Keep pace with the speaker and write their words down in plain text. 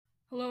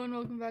Hello and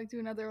welcome back to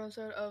another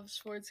episode of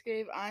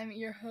SportScape. I'm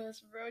your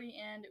host Brody,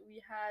 and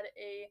we had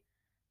a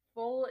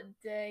full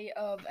day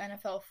of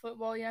NFL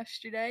football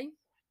yesterday.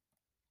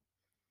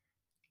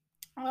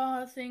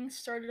 Things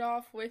started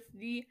off with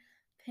the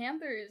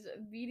Panthers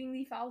beating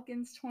the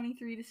Falcons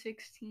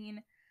 23-16.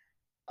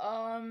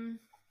 Um,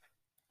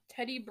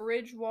 Teddy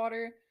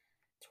Bridgewater,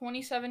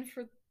 27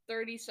 for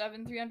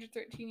 37,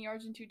 313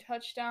 yards and 2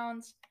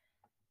 touchdowns.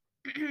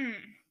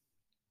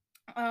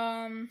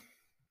 um,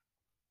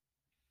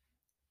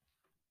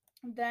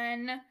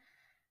 then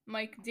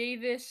Mike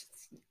Davis,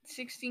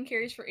 16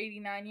 carries for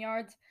 89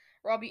 yards.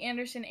 Robbie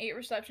Anderson, 8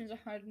 receptions,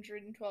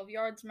 112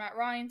 yards. Matt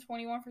Ryan,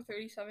 21 for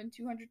 37,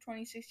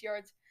 226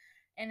 yards,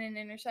 and an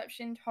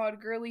interception. Todd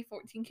Gurley,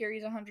 14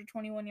 carries,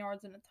 121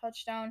 yards, and a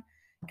touchdown.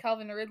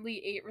 Calvin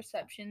Ridley, 8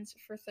 receptions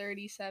for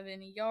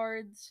 37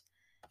 yards.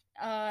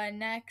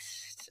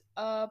 Next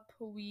up,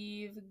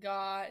 we've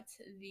got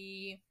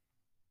the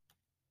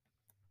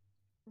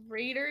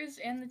Raiders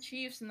and the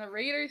Chiefs. And the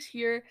Raiders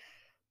here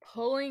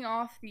pulling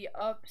off the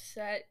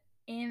upset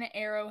in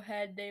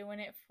Arrowhead. They win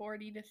it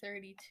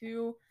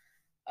 40-32.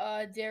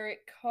 Derek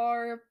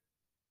Carr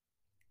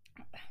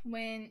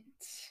went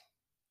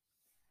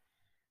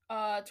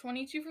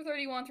 22 for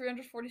 31,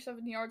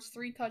 347 yards,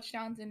 3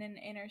 touchdowns, and an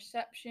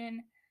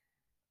interception.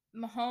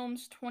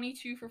 Mahomes,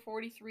 22 for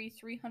 43,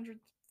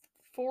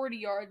 340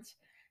 yards,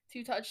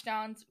 2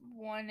 touchdowns,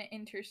 1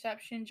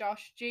 interception.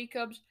 Josh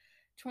Jacobs,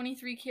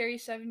 23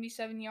 carries,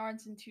 77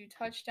 yards, and 2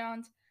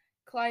 touchdowns.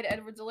 Clyde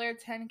Edwards-Helaire,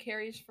 10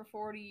 carries for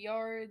 40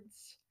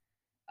 yards.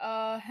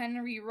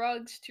 Henry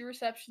Ruggs, 2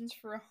 receptions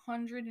for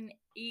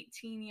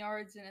 118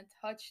 yards and a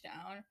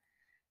touchdown.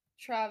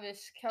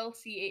 Travis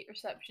Kelce, 8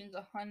 receptions,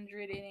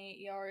 108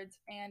 yards,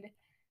 and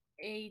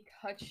a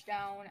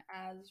touchdown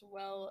as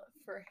well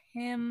for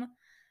him.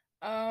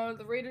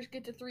 The Raiders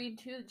get to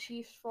 3-2. The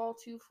Chiefs fall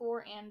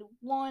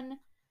 2-4-1.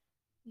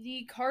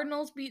 The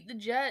Cardinals beat the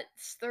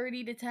Jets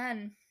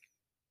 30-10.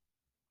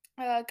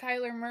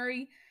 Kyler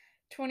Murray,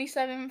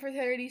 27 for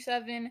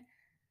 37,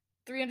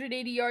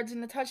 380 yards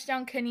and a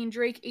touchdown. Kenyon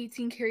Drake,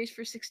 18 carries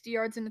for 60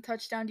 yards and a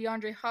touchdown.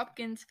 DeAndre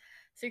Hopkins,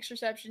 6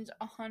 receptions,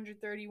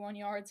 131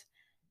 yards,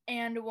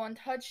 and 1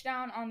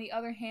 touchdown. On the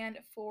other hand,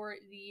 for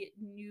the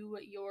New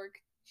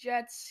York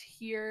Jets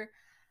here,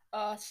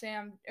 not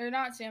Sam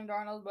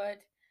Darnold, but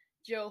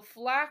Joe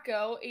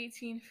Flacco,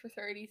 18 for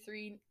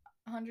 33,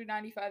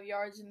 195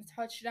 yards and a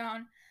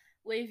touchdown.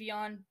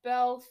 Le'Veon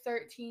Bell,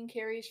 13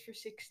 carries for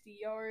 60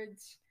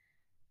 yards.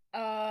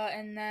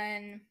 And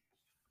then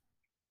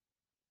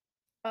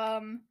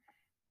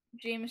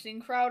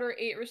Jamison Crowder,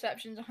 8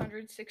 receptions,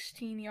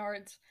 116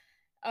 yards,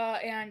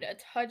 and a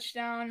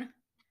touchdown.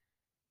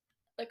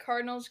 The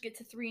Cardinals get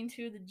to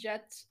 3-2. The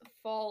Jets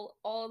fall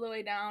all the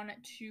way down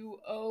to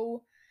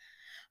 0-5.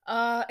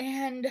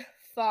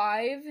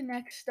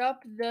 Next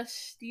up, the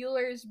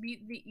Steelers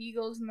beat the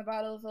Eagles in the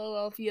Battle of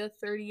Philadelphia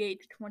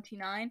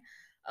 38-29.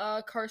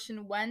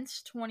 Carson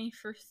Wentz, 20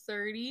 for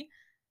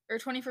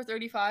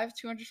 35,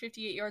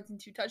 258 yards and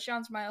 2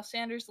 touchdowns. Miles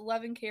Sanders,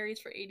 11 carries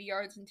for 80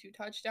 yards and 2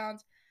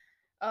 touchdowns.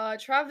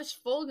 Travis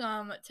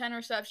Fulgham, 10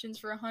 receptions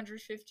for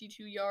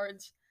 152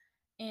 yards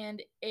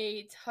and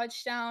a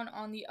touchdown.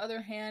 On the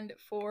other hand,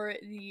 for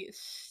the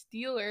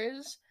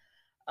Steelers,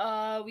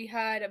 we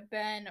had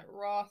Ben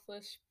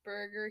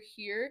Roethlisberger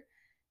here,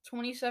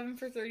 27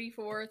 for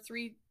 34,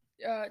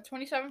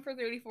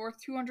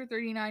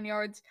 239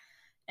 yards,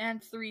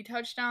 and 3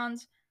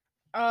 touchdowns.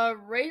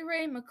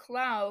 Ray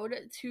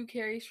McLeod, 2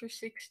 carries for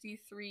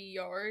 63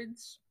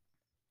 yards.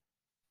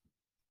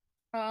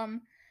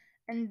 And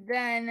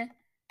then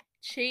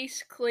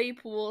Chase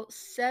Claypool,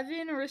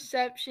 7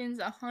 receptions,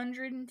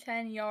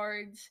 110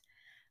 yards,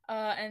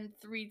 and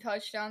 3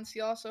 touchdowns.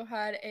 He also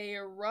had a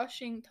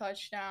rushing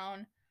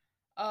touchdown.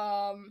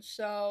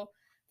 So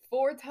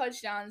 4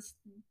 touchdowns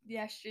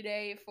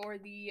yesterday for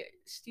the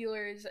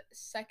Steelers'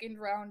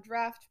 second-round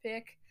draft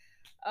pick.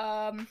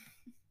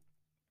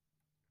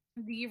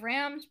 The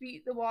Rams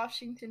beat the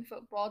Washington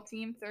football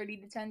team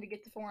 30-10 to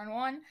get to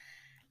 4-1.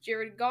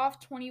 Jared Goff,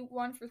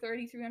 21 for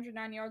 30,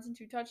 309 yards and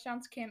 2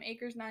 touchdowns. Cam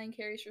Akers, 9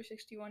 carries for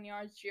 61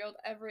 yards. Gerald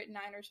Everett,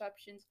 9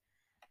 receptions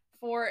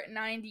for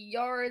 90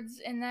 yards.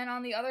 And then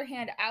on the other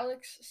hand,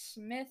 Alex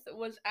Smith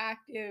was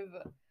active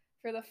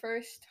for the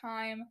first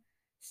time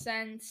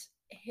since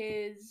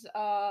his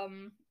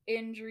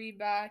injury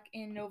back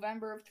in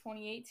November of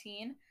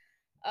 2018.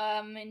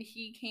 And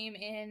he came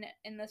in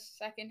the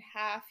second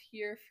half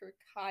here for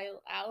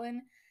Kyle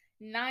Allen.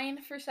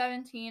 9 for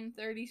 17,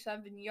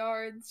 37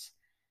 yards.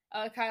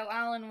 Kyle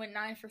Allen went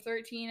 9 for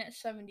 13 at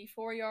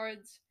 74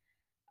 yards.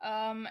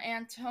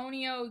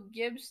 Antonio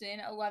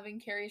Gibson, 11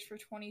 carries for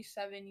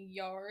 27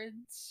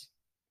 yards.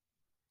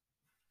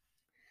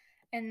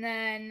 And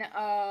then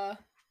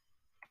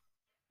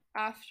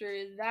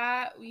after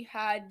that, we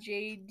had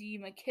J.D.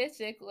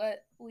 McKissick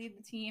lead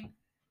the team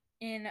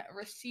in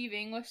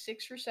receiving with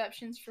 6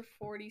 receptions for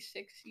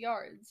 46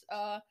 yards.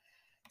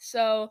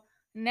 So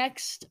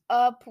next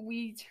up,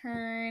 we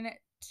turn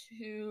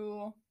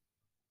to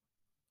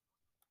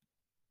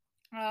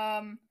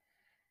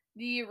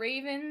The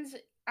Ravens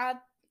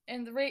at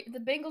and the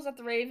Bengals at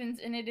the Ravens,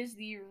 and it is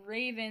the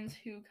Ravens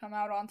who come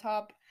out on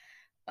top.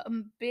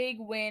 Big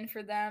win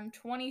for them,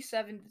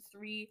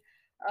 27-3.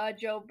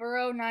 Joe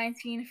Burrow,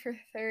 19 for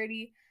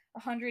 30,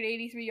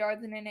 183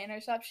 yards and an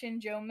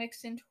interception. Joe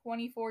Mixon,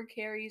 24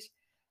 carries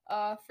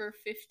for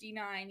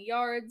 59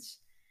 yards.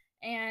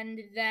 And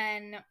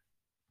then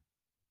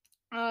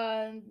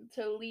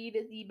to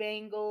lead the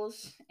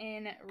Bengals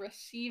in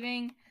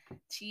receiving,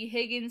 T.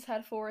 Higgins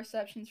had 4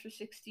 receptions for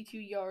 62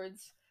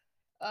 yards.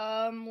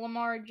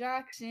 Lamar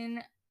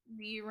Jackson,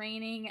 the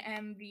reigning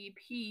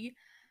MVP,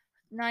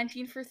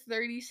 19 for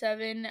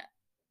 37,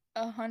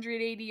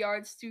 180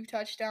 yards, 2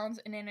 touchdowns,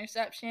 an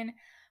interception.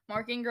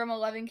 Mark Ingram,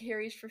 11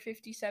 carries for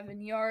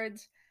 57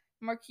 yards.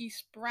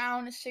 Marquise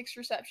Brown, 6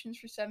 receptions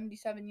for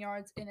 77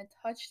 yards and a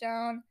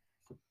touchdown.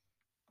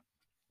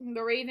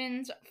 The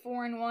Ravens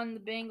 4-1.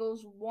 The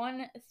Bengals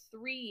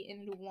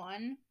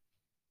 1-3-1.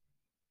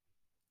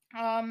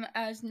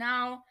 As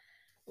now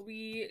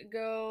we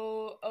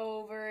go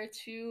over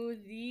to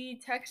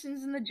the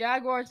Texans and the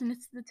Jaguars, and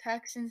it's the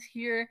Texans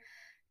here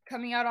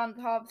coming out on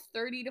top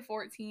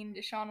 30-14.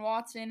 Deshaun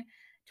Watson,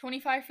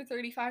 25 for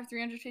 35,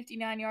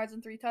 359 yards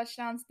and 3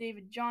 touchdowns.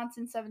 David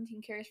Johnson,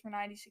 17 carries for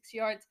 96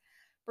 yards.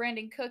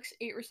 Brandon Cooks,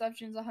 8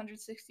 receptions,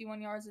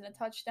 161 yards and a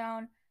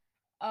touchdown.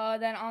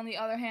 Then on the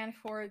other hand,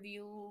 for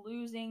the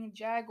losing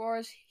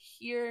Jaguars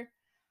here,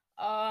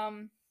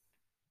 Gardner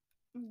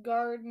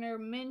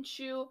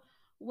Minshew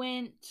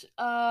went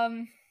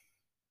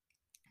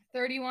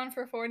 31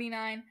 for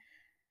 49,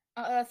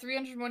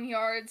 301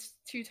 yards,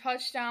 2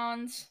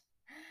 touchdowns.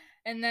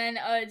 And then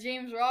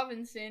James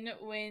Robinson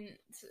went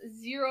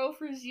 0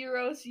 for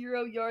 0,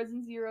 0 yards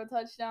and 0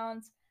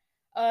 touchdowns,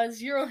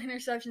 0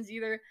 interceptions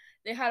either.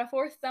 They had a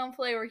 4th down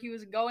play where he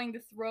was going to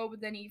throw, but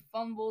then he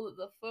fumbled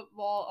the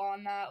football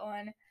on that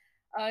one.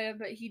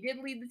 But he did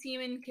lead the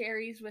team in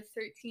carries with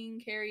 13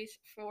 carries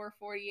for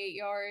 48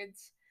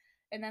 yards.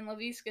 And then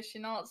Laviska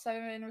Shenault,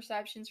 7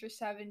 receptions for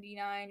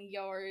 79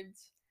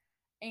 yards.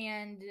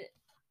 And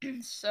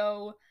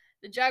so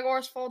the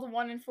Jaguars fall to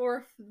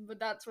 1-4, but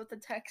that's what the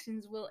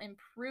Texans will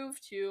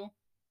improve to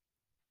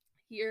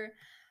here.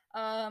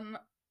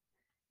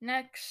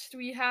 Next,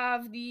 we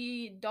have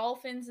the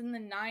Dolphins and the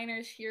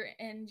Niners here,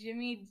 and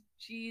Jimmy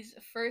G's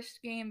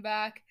first game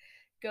back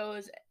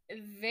goes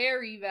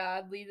very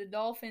badly. The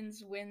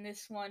Dolphins win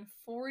this one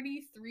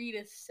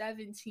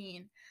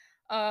 43-17.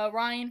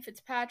 Ryan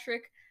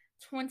Fitzpatrick,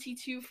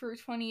 22 for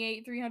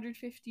 28,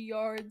 350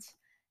 yards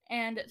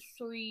and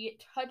 3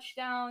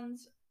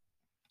 touchdowns.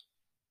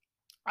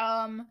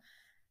 And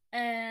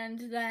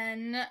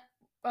then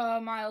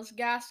Myles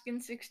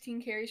Gaskin,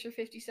 16 carries for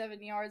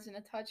 57 yards and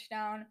a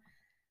touchdown.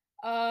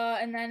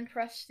 And then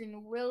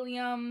Preston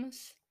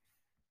Williams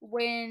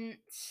went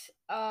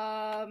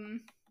 4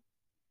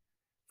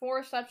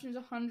 receptions,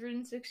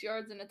 106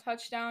 yards and a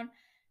touchdown.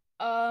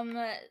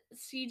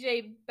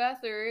 CJ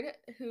Beathard,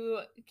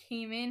 who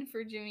came in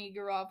for Jimmy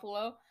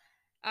Garoppolo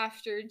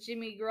after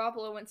Jimmy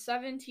Garoppolo went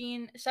 7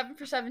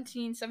 for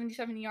 17,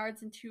 77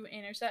 yards and 2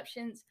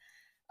 interceptions.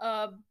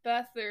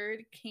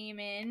 Beathard came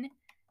in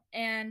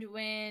and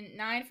went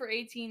 9 for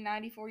 18,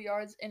 94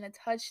 yards and a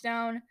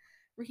touchdown.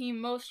 Raheem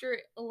Mostert,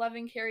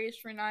 11 carries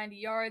for 90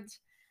 yards.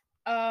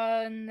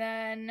 And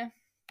then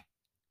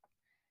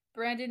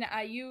Brandon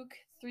Ayuk,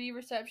 3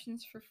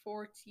 receptions for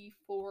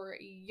 44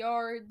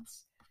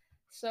 yards.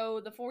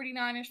 So the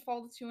 49ers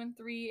fall to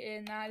 2-3,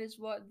 and that is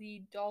what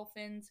the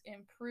Dolphins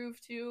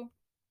improve to.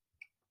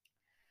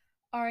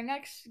 Our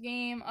next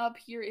game up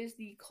here is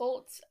the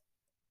Colts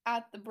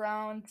at the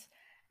Browns,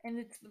 and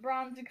it's the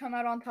Browns to come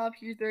out on top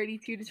here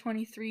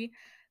 32-23.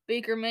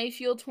 Baker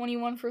Mayfield,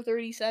 21 for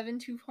 37,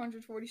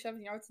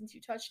 247 yards and 2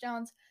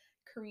 touchdowns.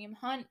 Kareem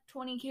Hunt,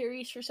 20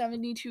 carries for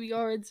 72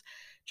 yards.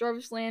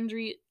 Jarvis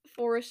Landry,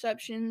 4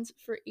 receptions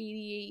for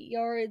 88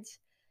 yards.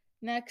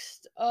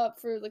 Next up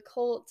for the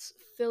Colts,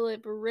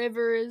 Phillip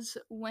Rivers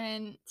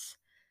went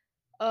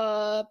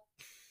 21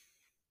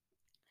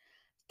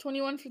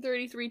 for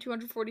 33,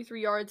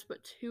 243 yards,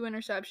 but 2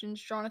 interceptions.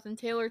 Jonathan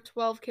Taylor,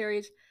 12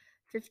 carries,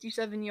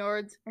 57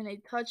 yards, and a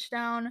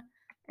touchdown.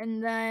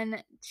 And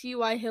then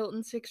T.Y.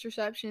 Hilton, 6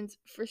 receptions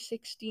for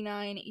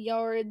 69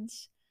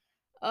 yards.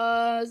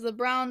 As the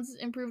Browns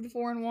improve to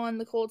 4-1,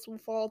 the Colts will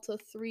fall to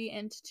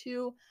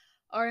 3-2.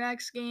 Our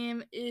next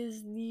game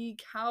is the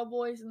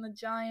Cowboys and the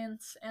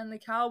Giants, and the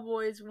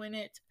Cowboys win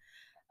it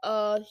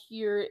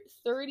here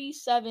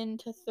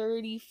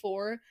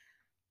 37-34.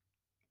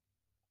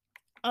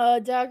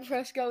 Dak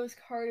Prescott was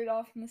carted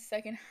off in the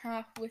second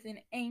half with an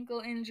ankle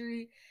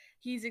injury.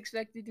 He's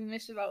expected to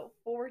miss about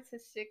 4 to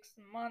 6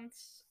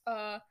 months.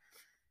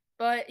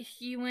 But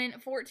he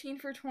went 14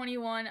 for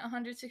 21,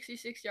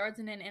 166 yards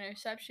and an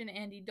interception.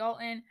 Andy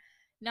Dalton,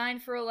 9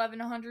 for 11,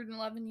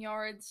 111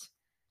 yards.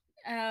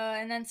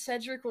 And then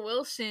Cedric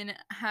Wilson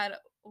had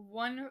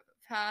 1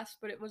 pass,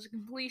 but it was a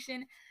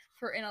completion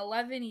for an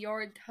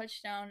 11-yard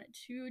touchdown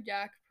to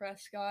Dak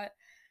Prescott.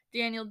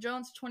 Daniel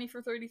Jones, 20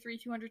 for 33,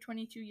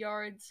 222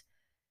 yards.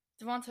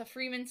 Devonta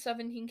Freeman,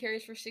 17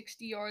 carries for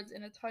 60 yards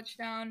and a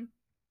touchdown.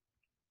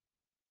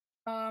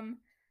 And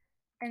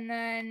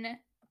then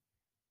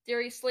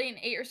Darius Slayton,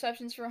 8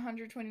 receptions for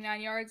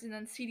 129 yards. And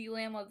then CeeDee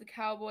Lamb led the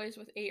Cowboys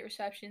with 8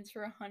 receptions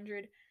for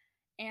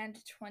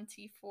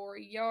 124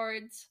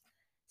 yards.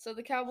 So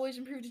the Cowboys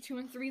improved to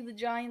 2-3. The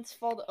Giants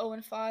fall to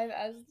 0-5.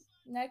 As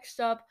next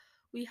up,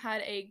 we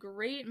had a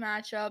great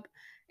matchup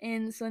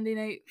in Sunday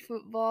Night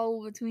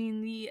Football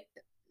between the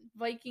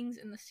Vikings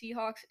and the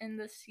Seahawks, and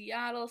the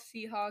Seattle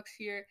Seahawks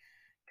here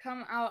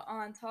come out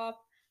on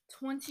top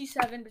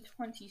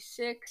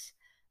 27-26.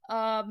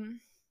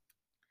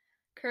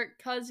 Kirk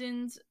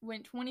Cousins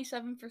went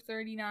 27 for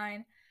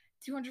 39,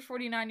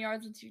 249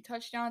 yards and 2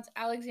 touchdowns.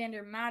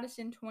 Alexander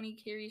Mattison, 20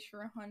 carries for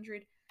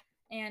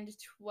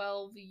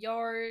 112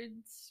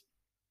 yards.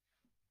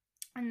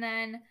 And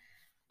then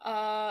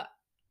I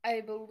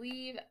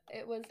believe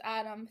it was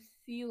Adam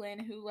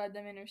Thielen who led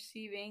them in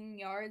receiving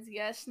yards.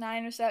 Yes,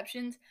 9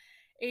 receptions,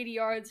 80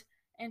 yards,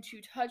 and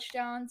 2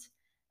 touchdowns.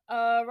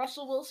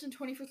 Russell Wilson,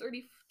 20 for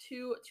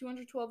 32,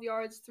 212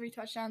 yards, 3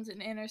 touchdowns,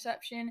 and an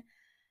interception.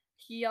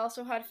 He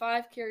also had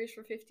 5 carries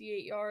for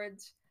 58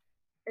 yards.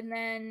 And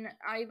then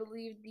I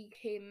believe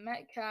DK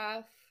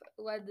Metcalf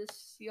led the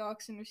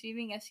Seahawks in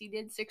receiving. Yes, he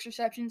did. 6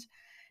 receptions,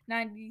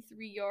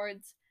 93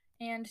 yards,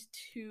 and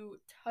 2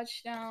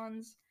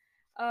 touchdowns.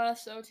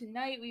 So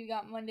tonight we've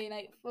got Monday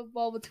Night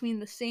Football between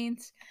the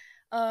Saints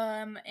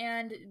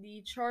and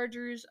the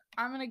Chargers.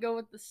 I'm going to go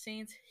with the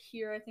Saints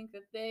here. I think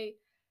that they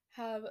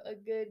have a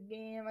good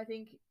game. I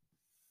think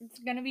it's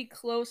going to be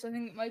close. I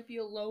think it might be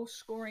a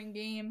low-scoring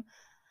game.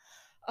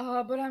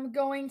 But I'm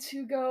going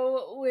to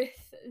go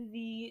with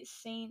the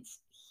Saints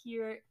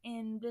here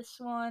in this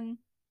one.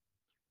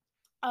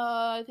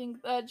 I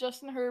think that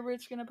Justin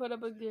Herbert's going to put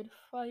up a good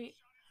fight.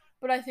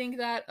 But I think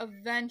that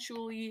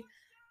eventually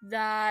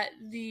that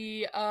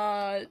the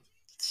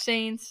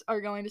Saints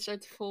are going to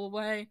start to pull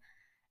away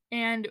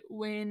and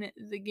win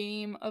the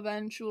game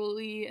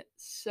eventually.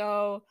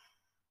 So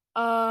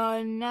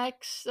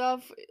next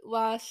up,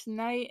 last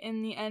night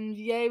in the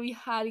NBA, we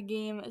had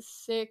game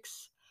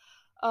 6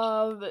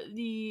 of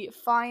the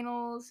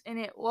finals, and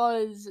it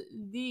was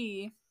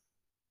the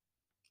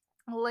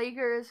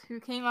Lakers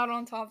who came out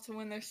on top to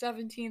win their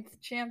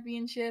 17th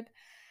championship.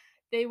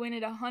 They win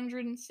it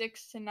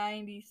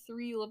 106-93.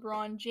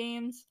 LeBron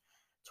James,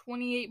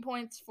 28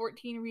 points,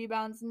 14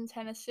 rebounds, and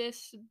 10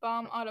 assists.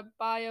 Bam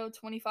Adebayo,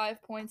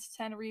 25 points,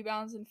 10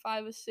 rebounds, and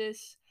 5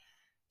 assists.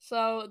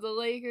 So the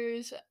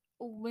Lakers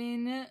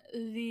win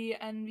the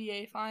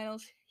NBA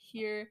Finals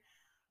here.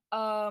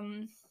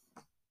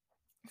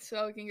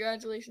 So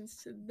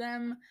congratulations to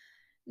them.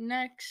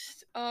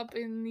 Next up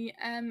in the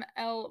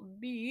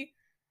MLB,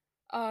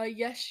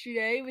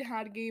 yesterday we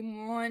had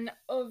game 1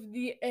 of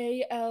the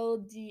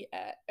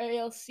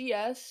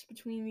ALCS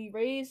between the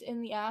Rays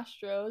and the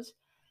Astros.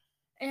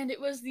 And it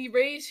was the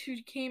Rays who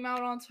came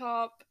out on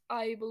top.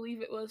 I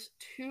believe it was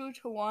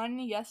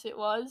 2-1. Yes, it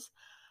was.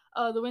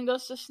 The win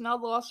goes to Snell,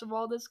 the loss of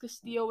Valdez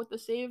Castillo with the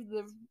save.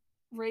 The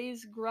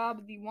Rays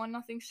grabbed the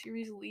 1-0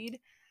 series lead.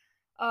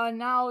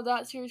 Now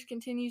that series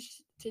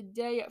continues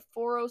today at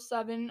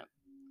 4:07.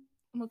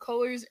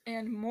 McCullers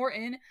and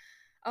Morton.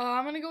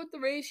 I'm going to go with the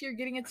Rays here,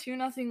 getting a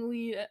 2-0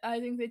 lead. I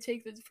think they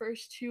take the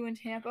first 2 in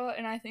Tampa,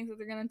 and I think that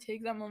they're going to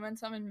take that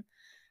momentum, and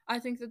I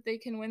think that they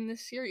can win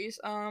this series.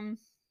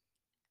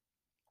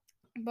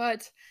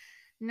 But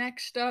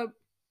next up,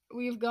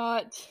 we've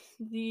got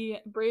the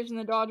Braves and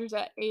the Dodgers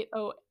at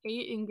 8:08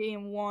 in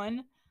game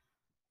 1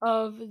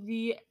 of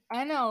the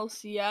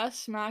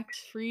NLCS.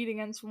 Max Fried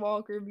against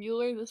Walker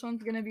Buehler. This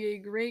one's going to be a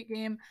great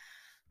game.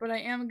 But I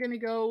am going to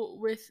go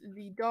with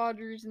the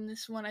Dodgers in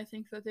this one. I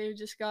think that they've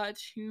just got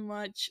too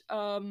much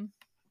of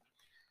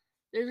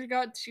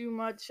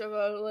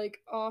a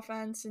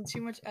offense and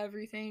too much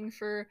everything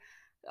for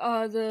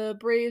the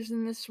Braves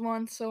in this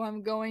one. So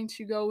I'm going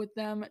to go with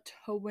them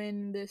to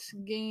win this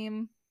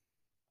game.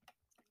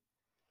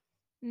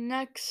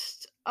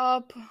 Next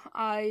up,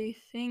 I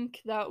think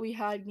that we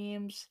had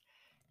games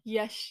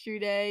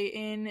yesterday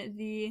in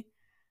the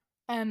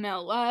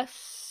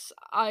MLS.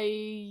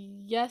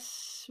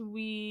 Yes,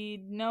 we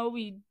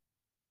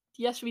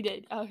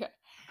did. Okay.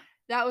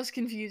 That was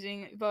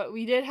confusing, but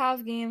we did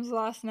have games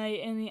last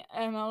night in the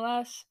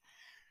MLS.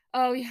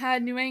 We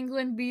had New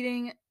England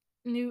beating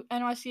New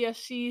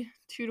NYCFC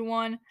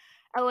 2-1,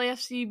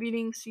 LAFC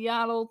beating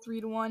Seattle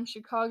 3-1,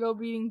 Chicago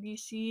beating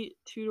DC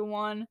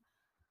 2-1,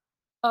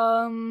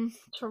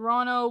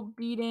 Toronto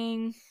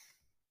beating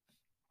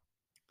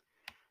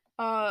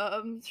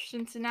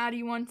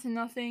Cincinnati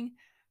 1-0.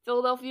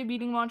 Philadelphia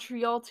beating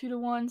Montreal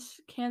 2-1.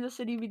 Kansas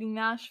City beating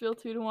Nashville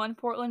 2-1.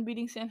 Portland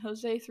beating San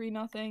Jose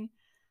 3-0.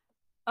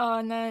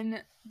 And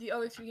then the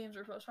other 2 games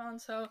were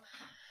postponed. So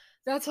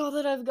that's all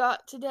that I've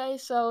got today.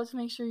 So let's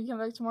make sure you come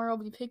back tomorrow. I'll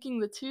be picking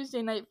the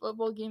Tuesday night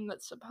football game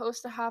that's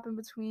supposed to happen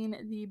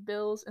between the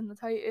Bills and the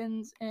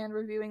Titans, and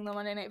reviewing the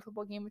Monday night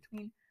football game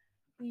between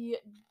the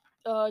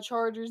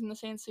Chargers and the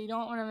Saints. So you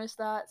don't want to miss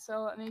that.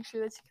 So make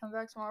sure that you come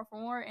back tomorrow for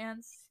more,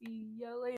 and see you later.